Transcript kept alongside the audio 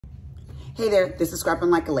Hey there, this is Scrapping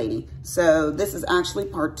Like a Lady. So this is actually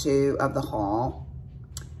part 2 of the haul.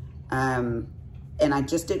 And I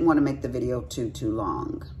just didn't want to make the video too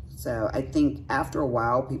long. So I think after a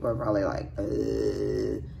while, people are probably like,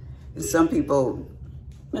 some people,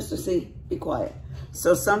 Mr. C, be quiet.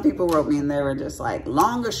 So some people wrote me and they were just like,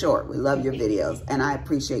 long or short, we love your videos. And I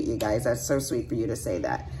appreciate you guys. That's so sweet for you to say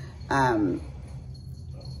that.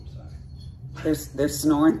 They're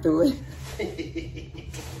snoring through it.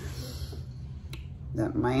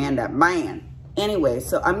 That man. Anyway,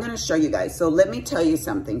 so I'm going to show you guys. So let me tell you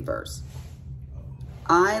something first.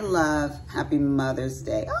 I love Happy Mother's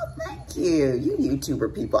Day. Oh, thank you. You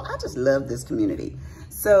YouTuber people. I just love this community.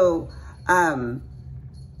 So, I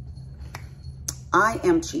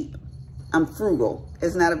am cheap. I'm frugal.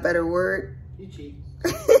 Isn't that a better word? You cheap.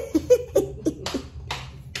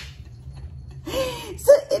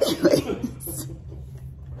 So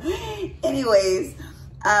anyways,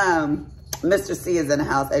 Mr. C is in the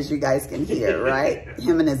house, as you guys can hear, right?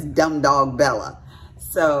 Him and his dumb dog, Bella.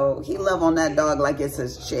 So he love on that dog like it's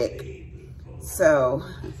his chick. So,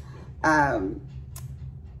 I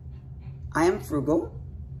am frugal.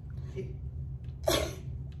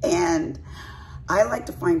 And I like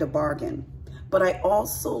to find a bargain. But I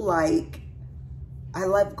also I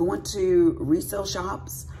love going to resale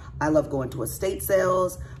shops. I love going to estate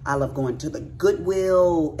sales. I love going to the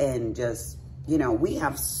Goodwill and just, you know, we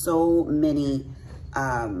have so many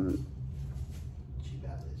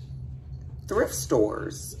thrift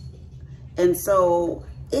stores. And so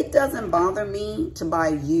it doesn't bother me to buy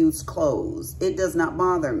used clothes. It does not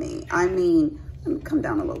bother me. I mean, let me come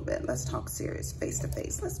down a little bit. Let's talk serious, face to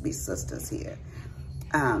face. Let's be sisters here.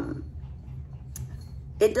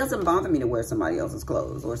 It doesn't bother me to wear somebody else's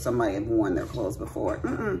clothes or somebody have worn their clothes before.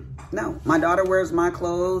 No, my daughter wears my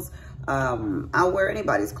clothes. I'll wear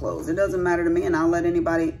anybody's clothes. It doesn't matter to me, and I'll let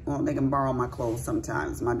anybody, well, they can borrow my clothes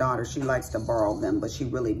sometimes. My daughter, she likes to borrow them, but she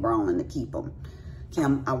really borrowing to keep them.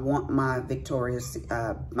 Kim, I want my Victoria's,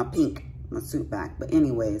 my pink, my suit back. But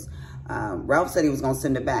anyways, Ralph said he was going to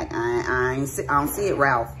send it back. I don't see it,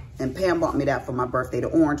 Ralph. And Pam bought me that for my birthday, the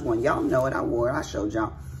orange one. Y'all know it. I wore it. I showed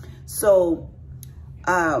y'all. So,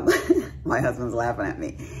 my husband's laughing at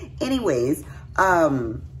me. Anyways, I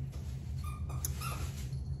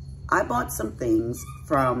bought some things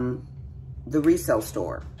from the resale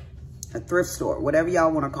store, a thrift store, whatever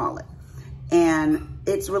y'all want to call it. And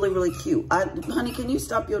it's really, really cute. Honey, can you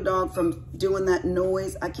stop your dog from doing that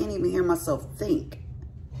noise? I can't even hear myself think.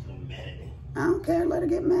 I don't care. Let her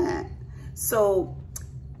get mad. So,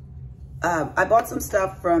 I bought some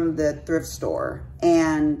stuff from the thrift store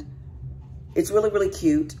and it's really, really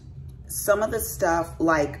cute. Some of the stuff,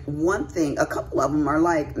 like one thing, a couple of them are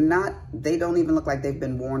like they don't even look like they've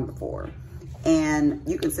been worn before. And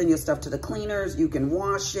you can send your stuff to the cleaners. You can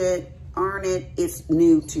wash it, iron it. It's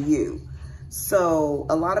new to you. So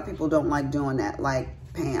a lot of people don't like doing that. Like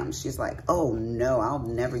Pam, she's like, oh no, I'll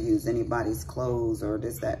never use anybody's clothes or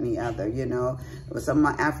this, that, and the other, you know. With some of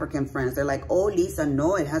my African friends, they're like, oh, Lisa,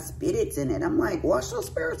 no, it has spirits in it. I'm like, wash those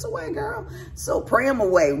spirits away, girl. So pray them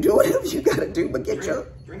away. Do whatever you got to do, but get drink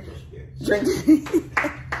those spirits.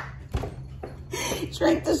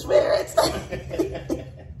 Drink the spirits.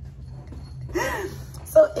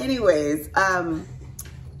 So anyways, I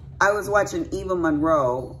was watching Eva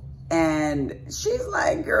Monroe. And she's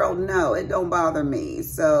like, girl, no, it don't bother me.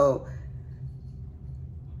 So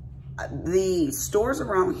the stores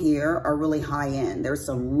around here are really high end. There's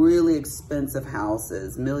some really expensive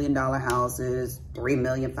houses, $1 million houses, 3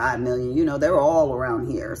 million, 5 million, you know, they're all around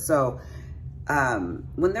here. So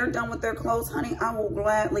when they're done with their clothes, honey, I will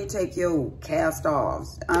gladly take your cast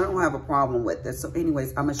offs. I don't have a problem with this. So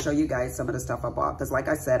anyways, I'm going to show you guys some of the stuff I bought. Because like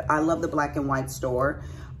I said, I love the black and white store.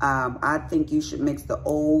 I think you should mix the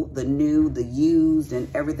old, the new, the used, and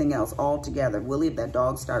everything else all together. Willie, if that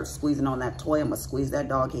dog starts squeezing on that toy, I'm going to squeeze that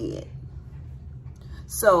dog head.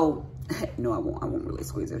 So, no, I won't really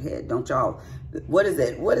squeeze her head. Don't y'all, what is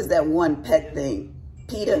it? What is that one pet thing?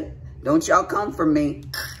 PETA, don't y'all come for me.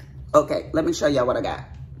 Okay, let me show y'all what I got.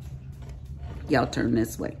 Y'all turn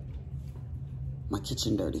this way. My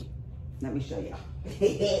kitchen dirty. Let me show y'all.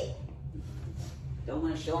 Don't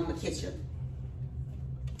want to show them the kitchen.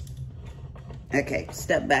 Okay,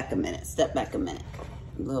 step back a minute,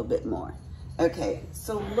 a little bit more. Okay,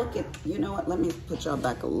 so look at, you know what, let me put y'all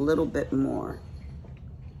back a little bit more.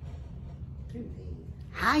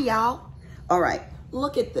 Hi, y'all. All right,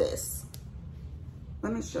 look at this.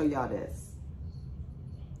 Let me show y'all this.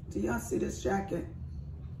 Do y'all see this jacket?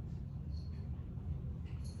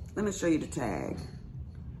 Let me show you the tag.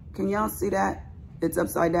 Can y'all see that? It's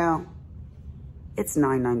upside down. It's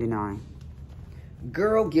 $9.99.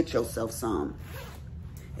 Girl, get yourself some.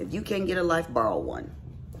 If you can't get a life, borrow one.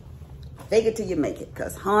 Fake it till you make it.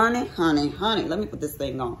 Because honey, honey, honey. Let me put this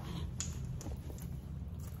thing on.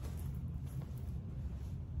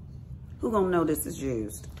 Who gonna know this is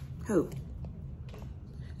used? Who?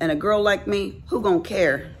 And a girl like me, who gonna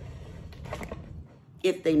care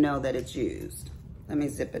if they know that it's used? Let me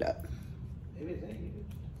zip it up.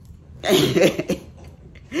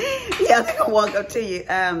 Yeah, they're gonna walk up to you.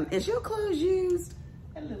 Is your clothes used?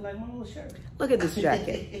 That look like my old shirt. Look at this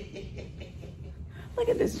jacket. Look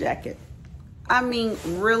at this jacket. I mean,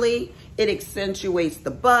 really, it accentuates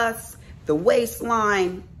the bust, the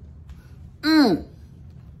waistline.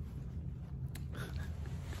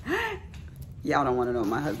 Y'all don't want to know what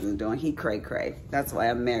my husband's doing. He cray-cray. That's why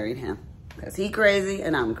I married him. Because he crazy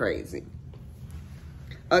and I'm crazy.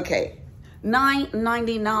 Okay,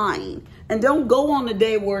 $9.99. And don't go on the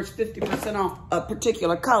day where it's 50% off a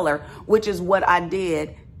particular color, which is what I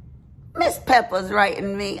did. Miss Pepper's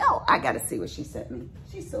writing me. Oh, I got to see what she sent me.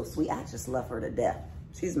 She's so sweet. I just love her to death.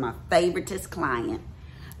 She's my favoritist client.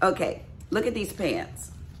 Okay, look at these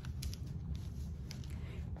pants.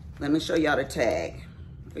 Let me show y'all the tag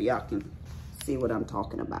so y'all can see what I'm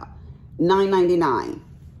talking about. $9.99.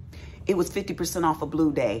 It was 50% off a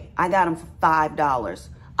Blue Day. I got them for $5.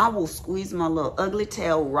 I will squeeze my little ugly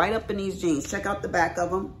tail right up in these jeans. Check out the back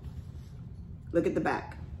of them. Look at the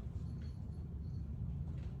back.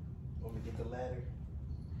 Want me to get the ladder?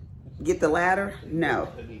 Get the ladder? No.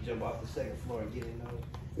 Let me jump off the second floor and get in those.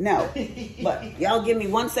 No. But y'all give me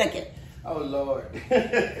 1 second. Oh, Lord.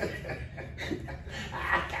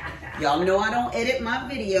 Y'all know I don't edit my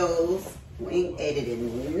videos. We ain't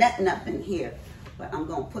editing nothing up in here. But I'm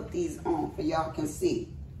going to put these on for y'all can see.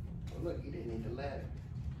 Well, look, you didn't need the ladder.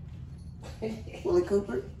 Willie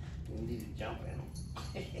Cooper? You need to jump in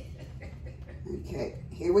them. Okay,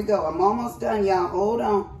 here we go. I'm almost done, y'all. Hold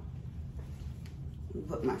on.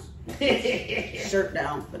 Put my shirt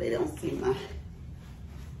down so they don't see my...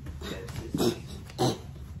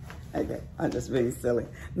 Okay, I'm just being silly.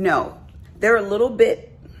 No, they're a little bit...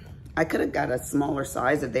 I could have got a smaller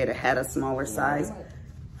size if they'd have had a smaller size.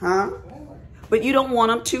 Huh? But you don't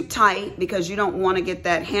want them too tight because you don't want to get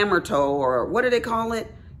that hammer toe or what do they call it?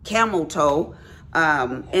 Camel toe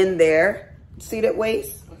in there. See that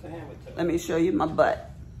waist? What's a hammer toe? Let me show you my butt.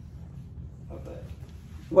 What butt?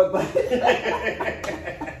 What butt?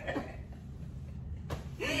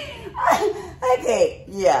 Okay,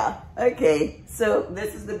 yeah. Okay, so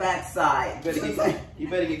this is the back side. You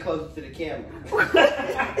better get closer to the camera.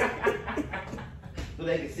 So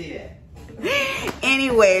they can see that.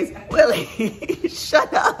 Anyways, Willie,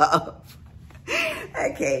 shut up.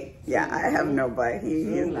 Okay, yeah, I have no butt.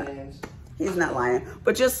 He's not lying.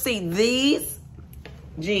 But just see these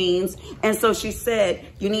jeans. And so she said,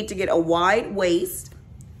 you need to get a wide waist.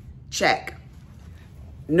 Check.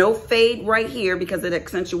 No fade right here because it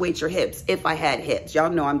accentuates your hips. If I had hips. Y'all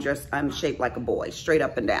know I'm shaped like a boy, straight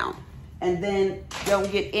up and down. And then don't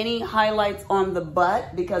get any highlights on the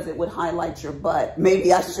butt because it would highlight your butt.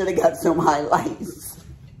 Maybe I should have got some highlights.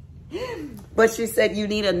 But she said you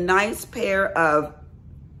need a nice pair of,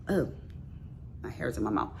 oh, my hair's in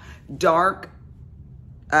my mouth, dark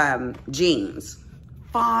jeans.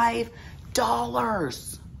 $5.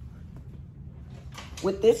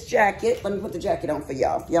 With this jacket, let me put the jacket on for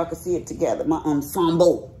y'all. Y'all can see it together, my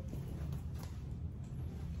ensemble.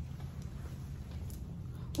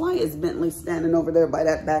 Why is Bentley standing over there by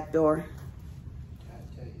that back door? I'll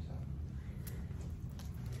tell you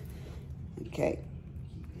something. Okay.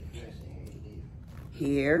 Keep your dressing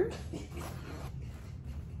Here.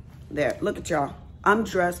 There, look at y'all. I'm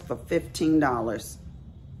dressed for $15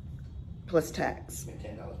 plus tax.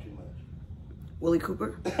 $10 too much. Willie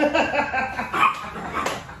Cooper.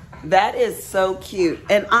 That is so cute.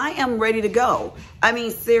 And I am ready to go. I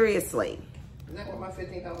mean, seriously. Is that what my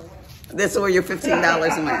 $15 went? This is where your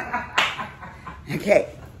 $15 went. Okay.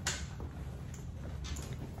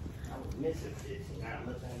 I was missing 15. I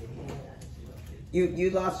looked at it again. You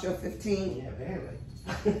lost your 15? Yeah, barely.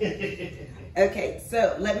 Okay,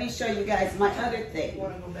 so let me show you guys my other thing. You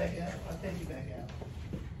want to go back out? I'll take you back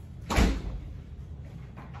out.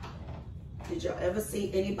 Did y'all ever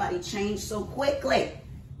see anybody change so quickly?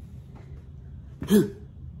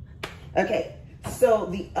 Okay, so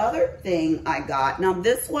the other thing I got, now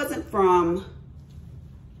this wasn't from,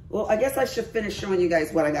 well, I guess I should finish showing you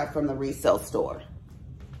guys what I got from the resale store.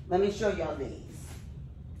 Let me show y'all these.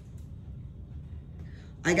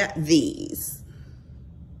 I got these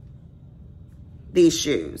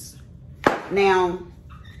shoes. Now,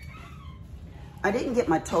 I didn't get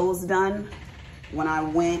my toes done when I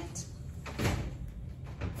went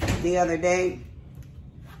the other day.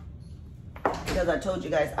 because I told you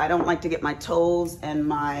guys I don't like to get my toes and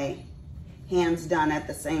my hands done at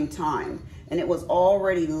the same time. And it was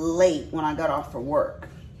already late when I got off for work.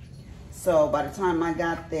 So by the time I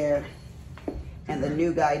got there and the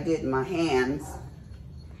new guy did my hands.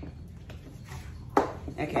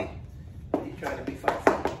 Okay. You trying to be 5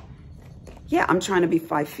 feet? Yeah, I'm trying to be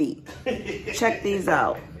 5 feet. Check these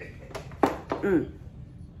out.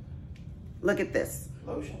 Look at this.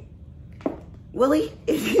 Lotion. Willie,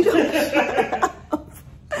 if you don't shut up.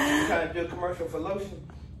 You trying to do a commercial for lotion?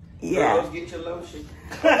 Yeah. Girls, get your lotion.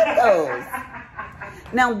 Those.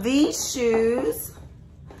 Now these shoes,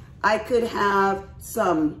 I could have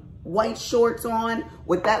some white shorts on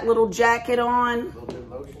with that little jacket on. A little bit of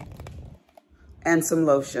lotion. And some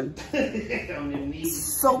lotion. On your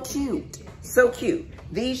knees. So cute. So cute.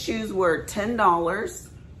 These shoes were $10.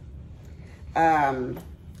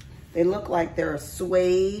 They look like they're a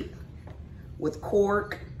suede with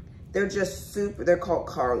cork. They're just super, they're called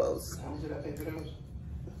Carlos. How much did I pay for those?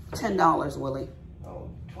 $10, Willie. Oh,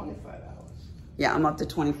 $25. Yeah, I'm up to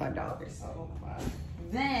 $25. Oh my.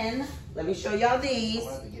 Then, let me show y'all these. I'm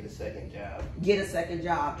gonna have to get a second job. Get a second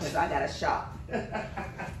job, because I got to shop.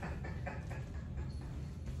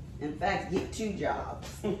 In fact, get 2 jobs.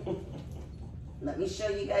 Let me show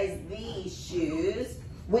you guys these shoes,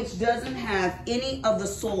 which doesn't have any of the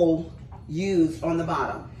sole used on the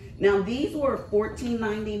bottom. Now, these were $14.99.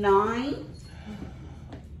 I know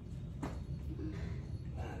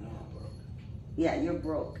I'm broke. Yeah, you're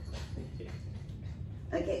broke.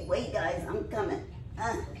 Okay, wait, guys, I'm coming.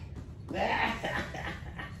 I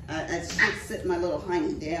should sit my little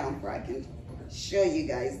hiney down where I can show you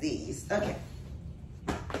guys these. Okay.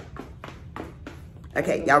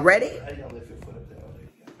 Okay, y'all ready? How you gonna lift your foot up there? Oh, there you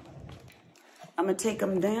go. I'm gonna take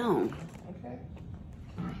them down. Okay.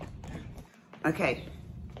 Okay.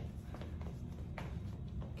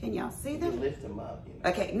 Can y'all see You them? lift them up. You know?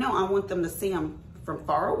 Okay, no, I want them to see them from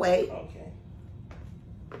far away. Okay.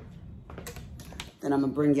 Then I'm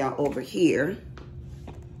gonna bring y'all over here.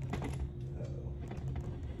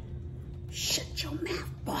 Shut your mouth,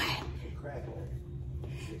 boy.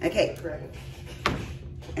 Okay,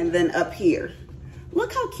 and then up here.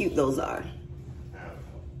 Look how cute those are.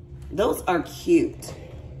 Those are cute.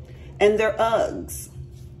 And they're Uggs.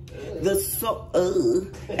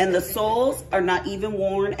 And the soles are not even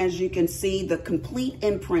worn. As you can see, the complete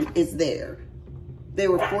imprint is there. They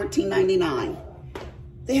were $14.99.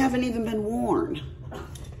 They haven't even been worn.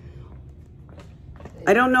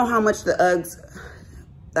 I don't know how much the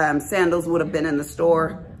Uggs sandals would have been in the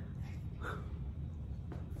store.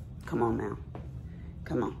 Come on now.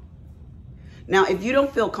 Come on. Now, if you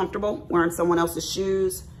don't feel comfortable wearing someone else's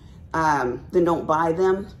shoes, then don't buy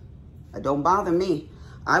them. Don't bother me.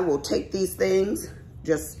 I will take these things,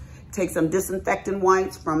 just take some disinfectant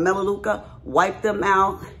wipes from Melaleuca, wipe them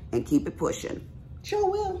out, and keep it pushing. Sure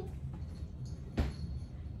will.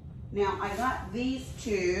 Now, I got these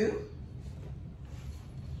 2.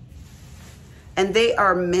 And they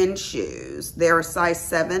are men's shoes. They're a size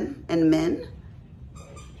 7 in men.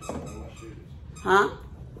 Huh?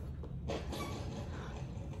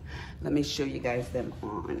 Let me show you guys them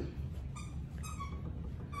on.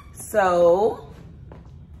 So,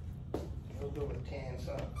 We'll go with tan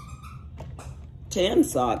socks. tan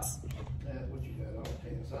socks. That's what you got on,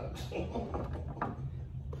 tan socks.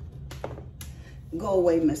 Go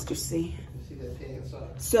away, Mr. C. You see that tan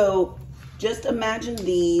socks? So, just imagine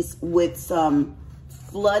these with some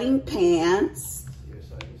flooding pants.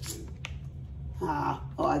 Yes, I can see. Oh,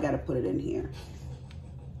 I gotta put it in here.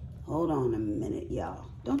 Hold on a minute, y'all.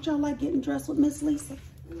 Don't y'all like getting dressed with Miss Lisa?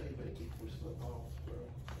 You know you better keep your slip on, bro.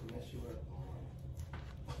 It'll mess you up.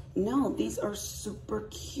 No, these are super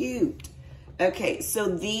cute. Okay, so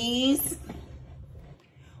these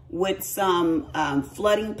with some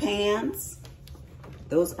flooding pants.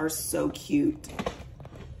 Those are so cute.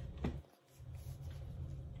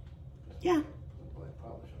 Yeah. Black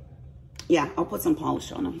polish on it. Yeah, I'll put some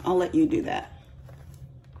polish on them. I'll let you do that.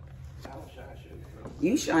 I don't shine shoes, bro.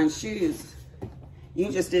 You shine shoes.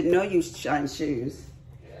 You just didn't know you shine shoes.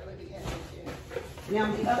 Yeah, look at that.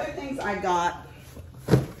 Now, the other things I got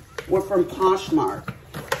were from Poshmark.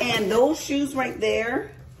 And those shoes right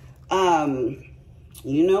there, you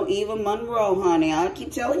know Eva Monroe, honey. I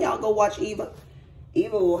keep telling y'all, go watch Eva.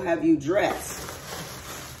 Eva will have you dressed.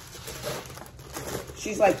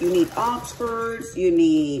 She's like, you need Oxfords, you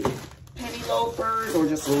need penny loafers, or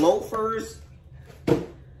just loafers.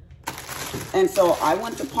 And so I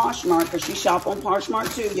went to Poshmark, because she shop on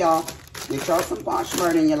Poshmark too, y'all. Get y'all some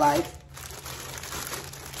Poshmark in your life.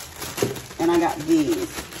 And I got these.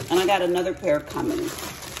 And I got another pair coming.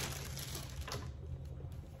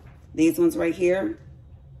 These ones right here,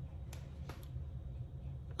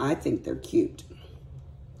 I think they're cute.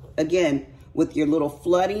 Again, with your little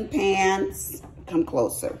flooding pants, come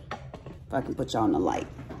closer, if I can put y'all in the light.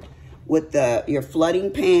 With your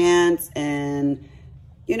flooding pants and,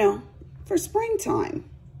 you know, for springtime.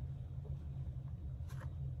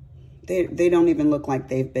 They don't even look like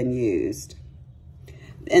they've been used.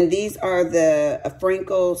 And these are the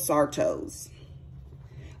Franco Sartos.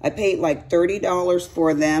 I paid like $30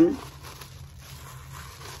 for them.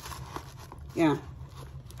 Yeah.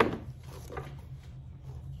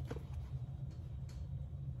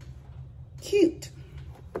 Cute.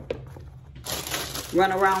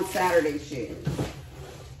 Run around Saturday shoes.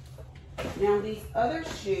 Now these other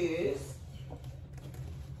shoes,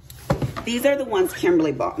 these are the ones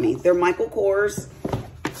Kimberly bought me. They're Michael Kors.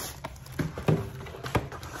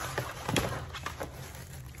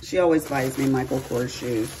 She always buys me Michael Kors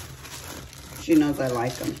shoes. She knows I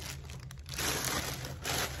like them.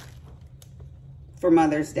 For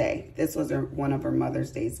Mother's Day. This was one of her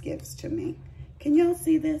Mother's Day's gifts to me. Can y'all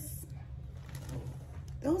see this?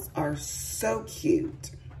 Those are so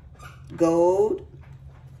cute. Gold.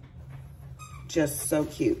 Just so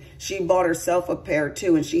cute. She bought herself a pair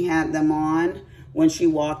too, and she had them on when she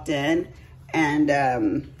walked in.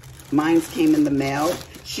 And mine came in the mail.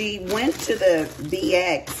 She went to the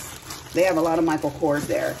BX. They have a lot of Michael Kors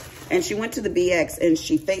there. And she went to the BX and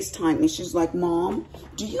she FaceTimed me. She's like, Mom,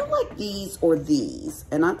 do you like these or these?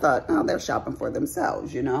 And I thought, oh, they're shopping for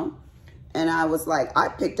themselves, you know? And I was like, I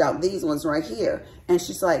picked out these ones right here. And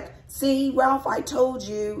she's like, see, Ralph, I told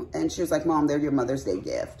you. And she was like, Mom, they're your Mother's Day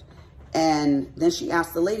gift. And then she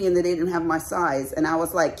asked the lady and they didn't have my size. And I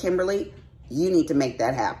was like, Kimberly, you need to make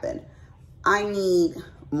that happen. I need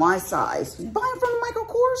my size. Buy it from the Michael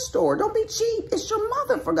Kors store. Don't be cheap. It's your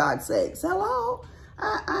mother, for God's sakes. Hello?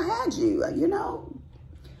 I had you, you know.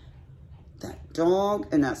 That dog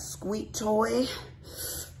and that squeak toy.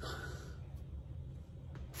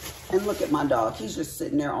 And look at my dog. He's just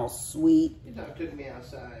sitting there all sweet. Your dog took me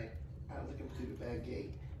outside. I was looking through the back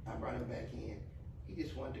gate. I brought him back in. He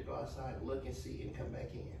just wanted to go outside, look and see, and come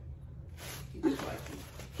back in. He's just like me.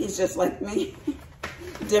 He's just like me.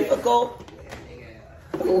 Difficult.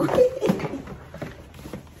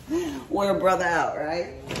 Wear a brother out,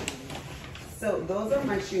 right? So those are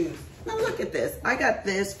my shoes. Now look at this. I got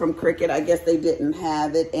this from Cricket. I guess they didn't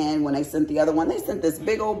have it. And when they sent the other one, they sent this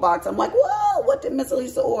big old box. I'm like, whoa, what did Miss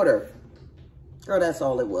Elisa order? Girl, that's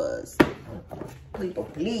all it was. People,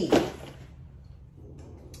 please.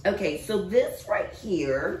 Okay, so this right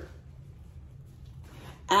here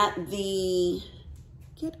at the,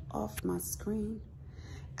 get off my screen.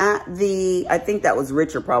 At the, I think that was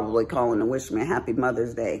Richard probably calling to wish me a happy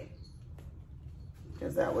Mother's Day.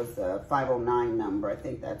 Because that was a 509 number. I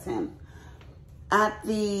think that's him. At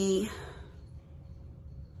the,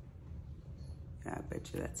 yeah, I bet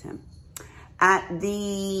you that's him. At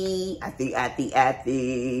the,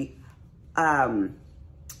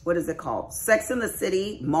 what is it called? Sex in the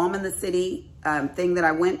City, Mom in the City thing that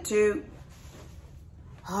I went to.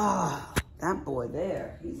 Ah, that boy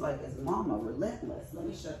there. He's like his mama, relentless. Let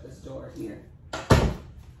me shut this door here.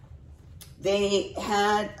 They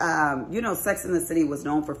had, you know, Sex in the City was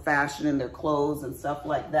known for fashion and their clothes and stuff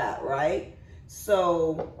like that, right?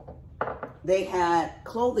 So they had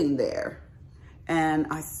clothing there. And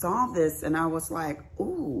I saw this and I was like,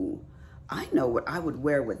 ooh, I know what I would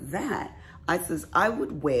wear with that. I says, I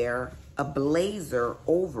would wear a blazer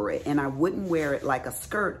over it, and I wouldn't wear it like a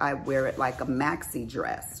skirt. I'd wear it like a maxi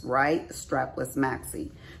dress, right? A strapless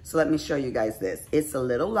maxi. So let me show you guys this. It's a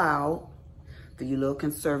little loud for you little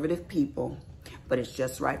conservative people, but it's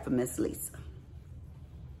just right for Miss Lisa.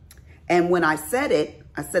 And when I said it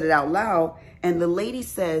out loud, and the lady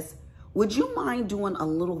says, would you mind doing a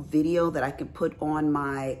little video that I could put on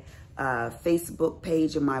my Facebook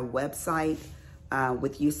page and my website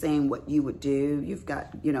with you saying what you would do? You've got,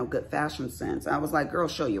 you know, good fashion sense. I was like, girl,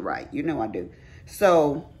 show you right. You know I do.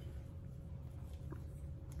 So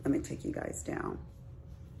let me take you guys down.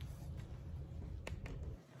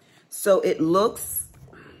 So it looks,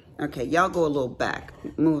 okay, y'all go a little back.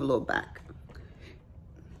 Move a little back.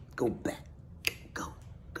 Go back. Go.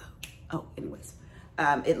 Oh, anyways.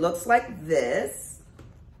 It looks like this.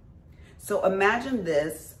 So imagine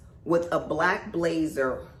this with a black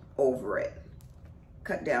blazer over it.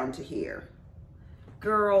 Cut down to here.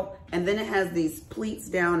 Girl, and then it has these pleats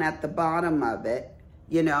down at the bottom of it,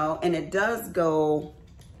 you know, and it does go,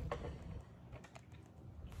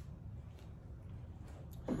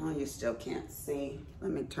 oh, you still can't see. Let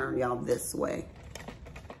me turn y'all this way.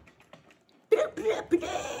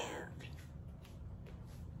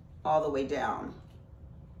 All the way down.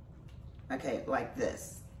 Okay, like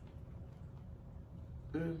this.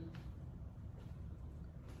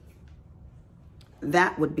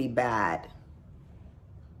 That would be bad.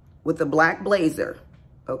 With a black blazer,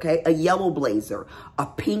 okay? A yellow blazer, a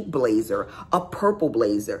pink blazer, a purple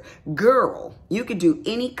blazer. Girl, you could do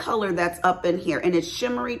any color that's up in here. And it's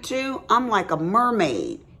shimmery too. I'm like a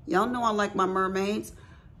mermaid. Y'all know I like my mermaids.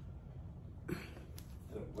 A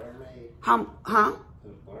mermaid. Huh?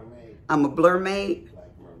 A mermaid. I'm a blurmaid. Black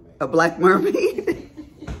mermaid. A black mermaid.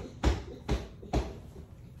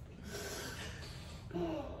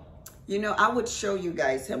 You know, I would show you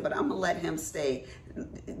guys him, but I'm going to let him stay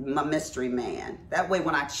my mystery man. That way,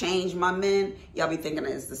 when I change my men, y'all be thinking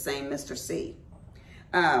it's the same Mr. C.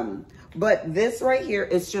 But this right here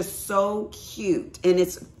is just so cute. And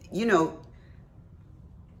it's, you know,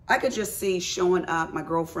 I could just see showing up. My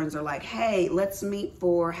girlfriends are like, hey, let's meet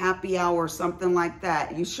for happy hour or something like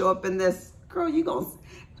that. You show up in this, girl, you gonna,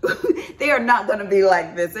 they are not going to be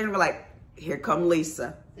like this. They're going to be like, here come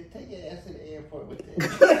Lisa. They take your ass to the airport with them.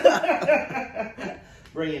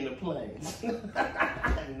 Bring in the planes.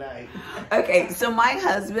 Nice. Okay, so my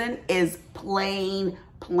husband is plain.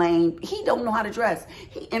 He don't know how to dress.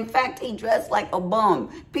 In fact, he dressed like a bum.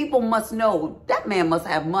 People must know that man must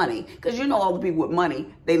have money. Because you know all the people with money,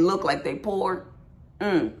 they look like they poor.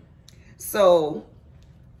 So.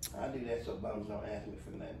 I do that so bums don't ask me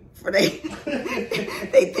for nothing. For they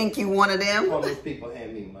think you one of them? Homeless people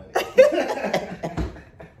hand me money.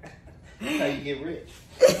 That's how you get rich.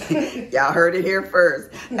 Y'all heard it here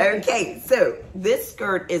first. Okay, so this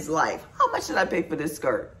skirt is life. How much did I pay for this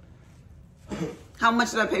skirt? How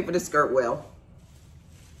much did I pay for this skirt, Will?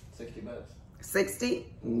 $60. 60?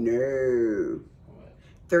 No. What?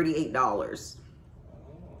 $38.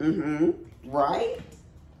 Oh. Right?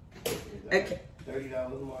 Okay.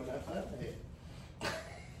 $30 more than I paid.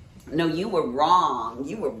 No, you were wrong.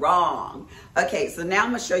 You were wrong. Okay, so now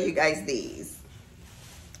I'm going to show you guys these.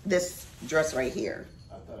 This dress right here.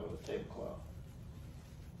 I thought it was tablecloth.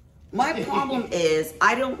 My problem is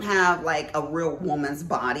I don't have like a real woman's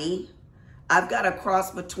body. I've got a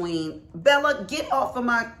cross between, Bella, get off of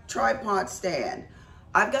my tripod stand.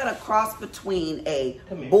 I've got a cross between a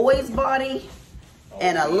boy's body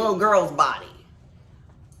and a little girl's body.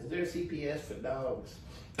 Is there a CPS for dogs?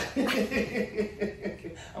 I'm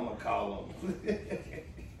going to call them.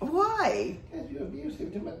 Why? Because you abused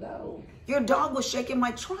him to my dog. Your dog was shaking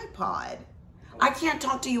my tripod. I can't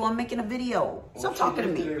talk to you. I'm making a video. Stop talking to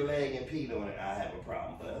me. If her leg and peed on it, I have a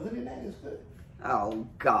problem. But other than that, it's good. Oh,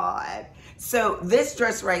 God. So this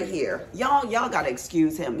dress right here, y'all got to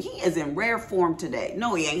excuse him. He is in rare form today.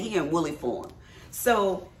 No, he ain't. He in woolly form.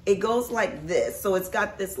 So it goes like this. So it's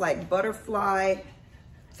got this like butterfly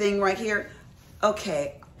thing right here.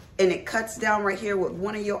 Okay. And it cuts down right here with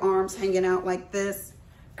one of your arms hanging out like this.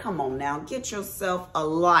 Come on now. Get yourself a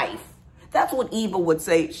life. That's what Eva would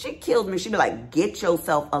say. She killed me. She'd be like, get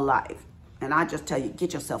yourself a life. And I just tell you,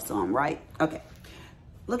 get yourself some, right? Okay.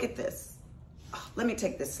 Look at this. Oh, let me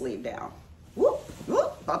take this sleeve down. Whoop,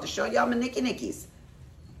 whoop. About to show y'all my Nicky Nickies.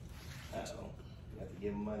 Uh-oh. You have to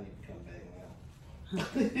give him money to come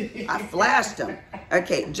back now. I flashed them.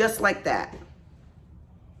 Okay, just like that.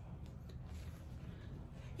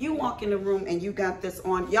 You walk in the room and you got this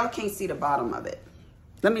on. Y'all can't see the bottom of it.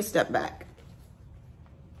 Let me step back.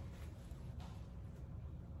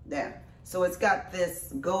 There. So it's got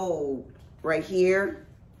this gold right here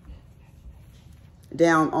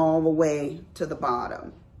down all the way to the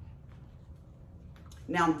bottom.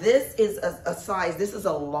 Now this is a size, this is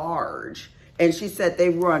a large. And she said they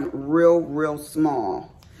run real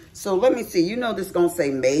small. So let me see. You know this is going to say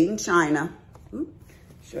made in China. Ooh,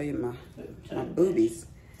 show you my boobies.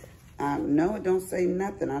 No, it don't say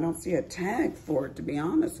nothing. I don't see a tag for it, to be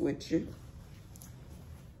honest with you.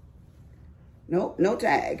 Nope, no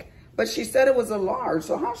tag. But she said it was a large.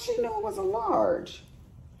 So how she know it was a large?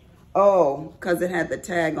 Oh, because it had the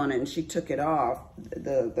tag on it and she took it off,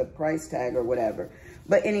 the price tag or whatever.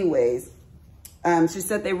 But anyways, she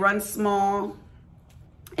said they run small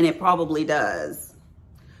and it probably does.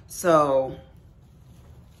 So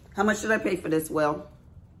how much did I pay for this, Will?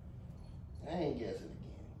 I ain't guessing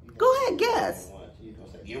again. Go ahead, guess. You're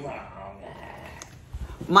going to say, you're wrong.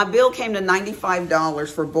 My bill came to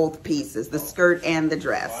 $95 for both pieces, the skirt and the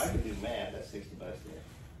dress. Oh, I can do math. That's $60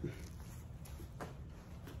 there.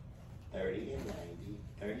 30 and 90.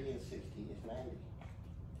 30 and 60 is 90.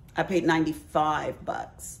 I paid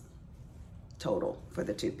 $95 total for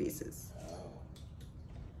the two pieces.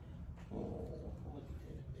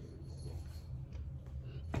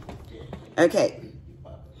 Okay,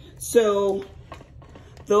 so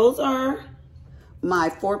those are my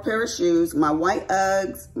 4 pair of shoes, my white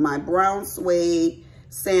Uggs, my brown suede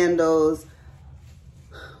sandals,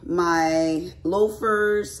 my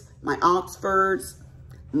loafers, my Oxfords,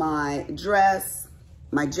 my dress,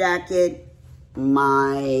 my jacket,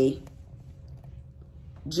 my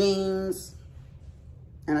jeans,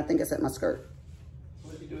 and I think I said my skirt.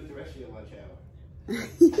 What did you do with the rest of your lunch hour?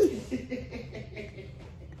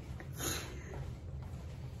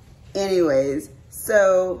 Anyways,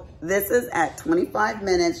 so this is at 25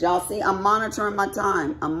 minutes. Y'all see, I'm monitoring my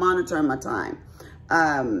time. I'm monitoring my time.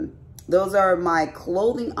 Those are my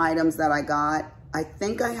clothing items that I got. I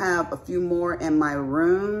think I have a few more in my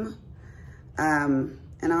room. And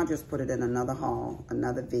I'll just put it in another haul,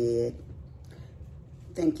 another vid.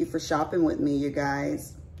 Thank you for shopping with me, you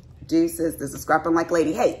guys. Deuces, this is Scrapping Like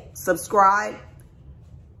Lady. Hey, subscribe.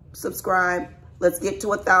 Let's get to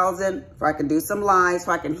 1,000 so I can do some lives,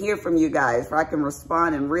 so I can hear from you guys, so I can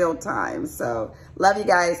respond in real time. So, love you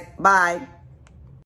guys. Bye.